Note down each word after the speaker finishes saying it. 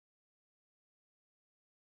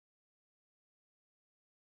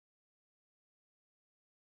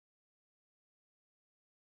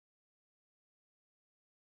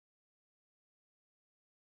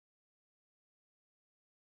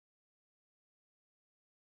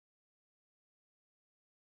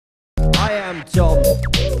Tom.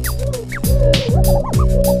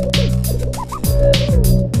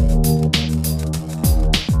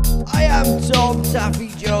 I am Tom Taffy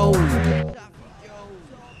Jones.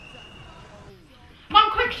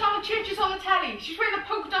 Mum, quick, Charlotte Church is on the telly. She's wearing a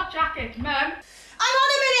polka dot jacket, Mum. Hang on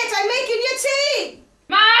a minute, I'm making you tea!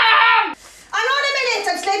 Mum! Hang on a minute,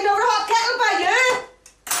 I'm slaving over a hot kettle by you!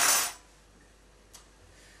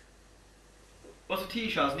 What's the tea,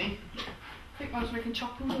 Shazni? I think Mum's making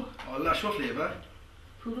chopped poodle. Oh, lush, what flavour?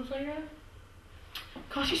 Poodle flavour?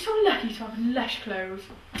 God, she's so lucky to have lush clothes.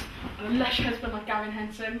 And a lush husband like Gavin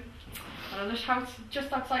Henson. And a lush house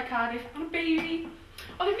just outside Cardiff. And a baby.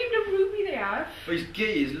 Oh, they've even a Ruby they have. Oh, he's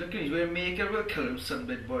gay, he's looking, he's wearing makeup, we'll kill him,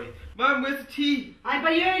 sunbed boy. Mum, where's the tea? I'm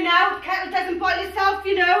by you now, the kettle doesn't boil itself,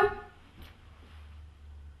 you know.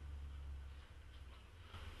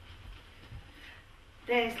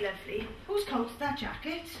 There's lovely. Whose coat's that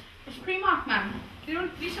jacket? It's Primark, Mum.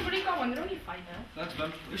 These have already got one, they're only £5. Thanks,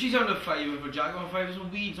 Mum. If she's on a fiver for Jack on five,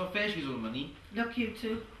 some weeds, not fair, she's all the money. Look, you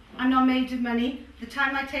two, I'm not made of money. The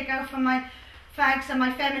time I take out from my fags and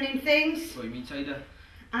my feminine things, What, you mean cider?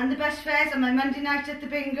 and the bus fares and my Monday night at the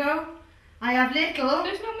bingo, I have little.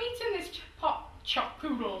 There's no meat in this chopped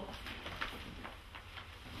poodle.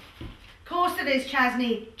 Of course there is,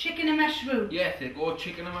 Chasney. Chicken and mushroom. Yeah, thick, or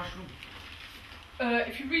chicken and mushroom.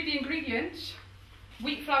 If you read the ingredients,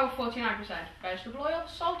 wheat flour 49%, vegetable oil,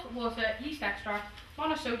 salt, water, yeast extract,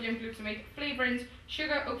 monosodium glutamate, flavourings,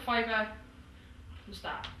 sugar, oat fibre, and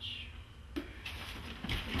starch.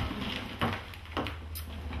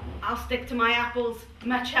 I'll stick to my apples,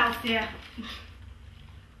 much healthier.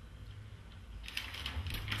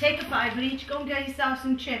 Take a fiver each, go and get yourself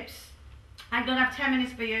some chips. I'm going to have 10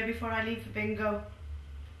 minutes for you before I leave for bingo.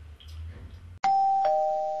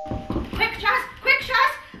 Quick, Chas!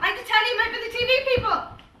 I can tell you might be the TV people!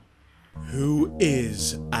 Who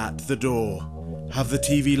is at the door? Have the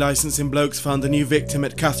TV licensing blokes found a new victim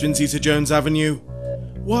at Catherine Zeta-Jones Avenue?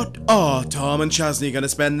 What are Tom and Chasney going to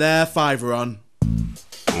spend their fiver on?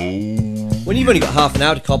 When you've only got half an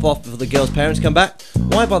hour to cop off before the girl's parents come back,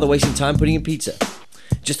 why bother wasting time putting in pizza?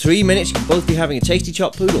 Just 3 minutes, you can both be having a tasty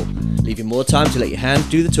chopped poodle, leaving more time to let your hands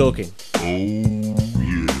do the talking.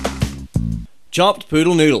 Chopped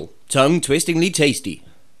poodle noodle, tongue-twistingly tasty.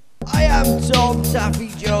 I am Tom Taffy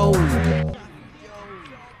Jones.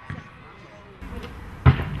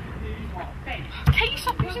 Katie,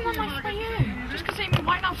 stop using that knife by you. Just because Amy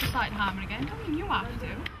Winehouse has started harming again, don't mean you have to.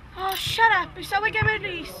 Oh, shut up. It's how I get my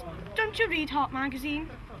release. Don't you read Hot Magazine?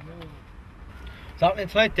 Is that happening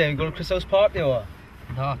tonight, Dave? Going to Chris' house party or what?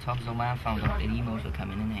 No, Tom's old man found out the emails were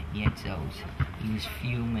coming in it. He had those. He was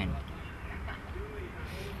fuming.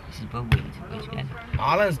 This is about waiting to go together.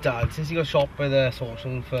 Alan's dad, since he got shot by the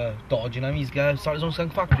social for dodging him, he's going to start his own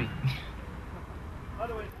skunk factory.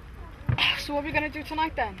 So what are we going to do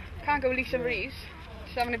tonight then? Can't go Lisa Reeves.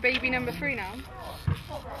 She's having a baby number 3 now.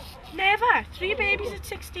 Never. 3 babies at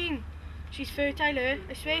 16. She's fertile, her.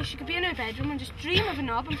 I swear she could be in her bedroom and just dream of a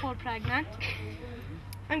knob and fall pregnant.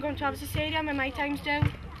 I'm going to have a cesarean when my time's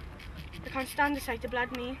down. I can't stand the sight of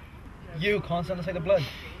blood, me. You can't stand the sight of blood?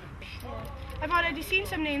 I've already seen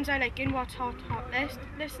some names I like in What's Hot list.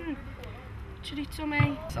 Listen, chorizo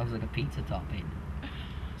me, Sounds like a pizza topping.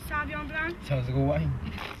 Savion Blanc. Sounds like a wine.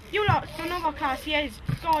 You lot don't know what classy is.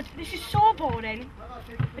 God, this is so boring.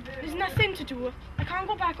 There's nothing to do. I can't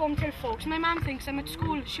go back home till folks. My mum thinks I'm at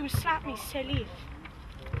school. She would slap me silly.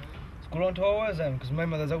 Let's go round to ours then, because my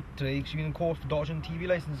mother's out today. She's been in court for dodging TV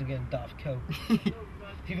licence again, daft cow. If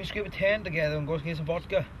you can scrape a 10 together and go to get some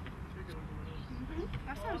vodka.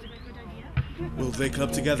 That sounds like a good idea. Will they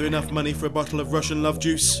club together enough money for a bottle of Russian love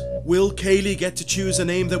juice? Will Kaylee get to choose a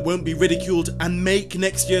name that won't be ridiculed and make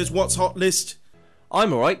next year's What's Hot list?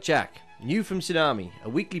 I'm alright, Jack. New from Tsunami, a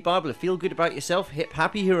weekly Bible of feel good about yourself, hip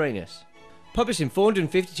happy Uranus. Published in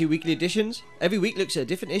 452 weekly editions, every week looks at a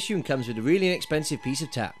different issue and comes with a really inexpensive piece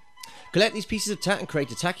of tat. Collect these pieces of tat and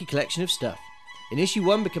create a tacky collection of stuff. In issue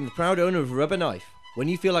 1, become the proud owner of a rubber knife. When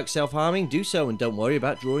you feel like self-harming, do so and don't worry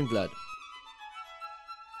about drawing blood.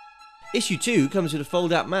 Issue 2 comes with a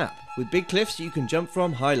fold-out map, with big cliffs that you can jump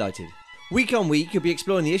from highlighted. Week on week, you'll be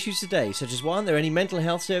exploring the issues today, such as why aren't there any mental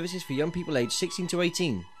health services for young people aged 16 to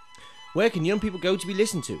 18? Where can young people go to be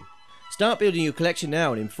listened to? Start building your collection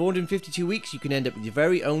now, and in 452 weeks you can end up with your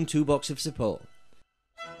very own toolbox of support.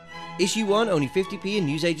 Issue 1, only 50p in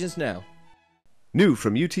newsagents now. New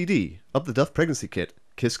from UTD, Up the Duff Pregnancy Kit.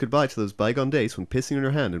 Kiss goodbye to those bygone days when pissing in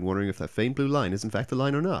your hand and wondering if that faint blue line is in fact a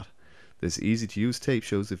line or not. This easy-to-use tape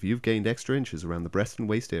shows if you've gained extra inches around the breast and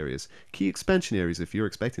waist areas, key expansion areas if you're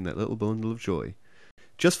expecting that little bundle of joy.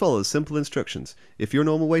 Just follow the simple instructions. If your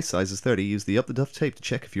normal waist size is 30, use the Up the Duff tape to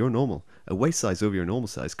check if you're normal. A waist size over your normal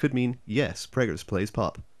size could mean, yes, Preggers plays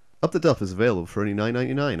pop. Up the Duff is available for only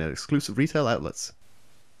 $9.99 at exclusive retail outlets.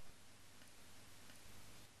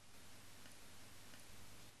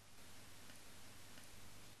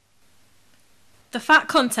 The fat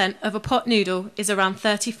content of a pot noodle is around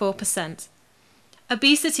 34%.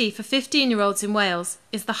 Obesity for 15-year-olds in Wales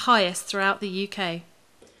is the highest throughout the UK.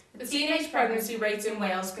 The teenage pregnancy rate in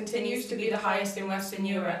Wales continues to be the highest in Western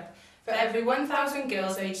Europe. For every 1,000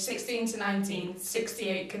 girls aged 16 to 19,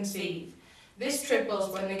 68 conceive. This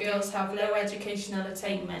triples when the girls have low educational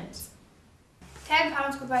attainment.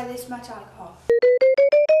 £10 could buy this much alcohol.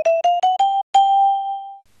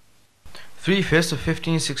 3/5 of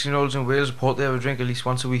 15 and 16-year-olds in Wales report they have a drink at least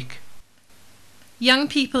once a week. Young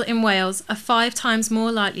people in Wales are 5 times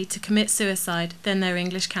more likely to commit suicide than their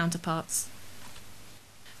English counterparts.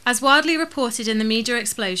 As widely reported in the media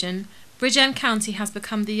explosion, Bridgend County has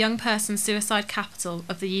become the young person suicide capital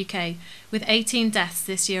of the UK, with 18 deaths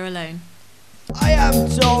this year alone. I am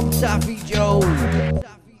Taffy Jones.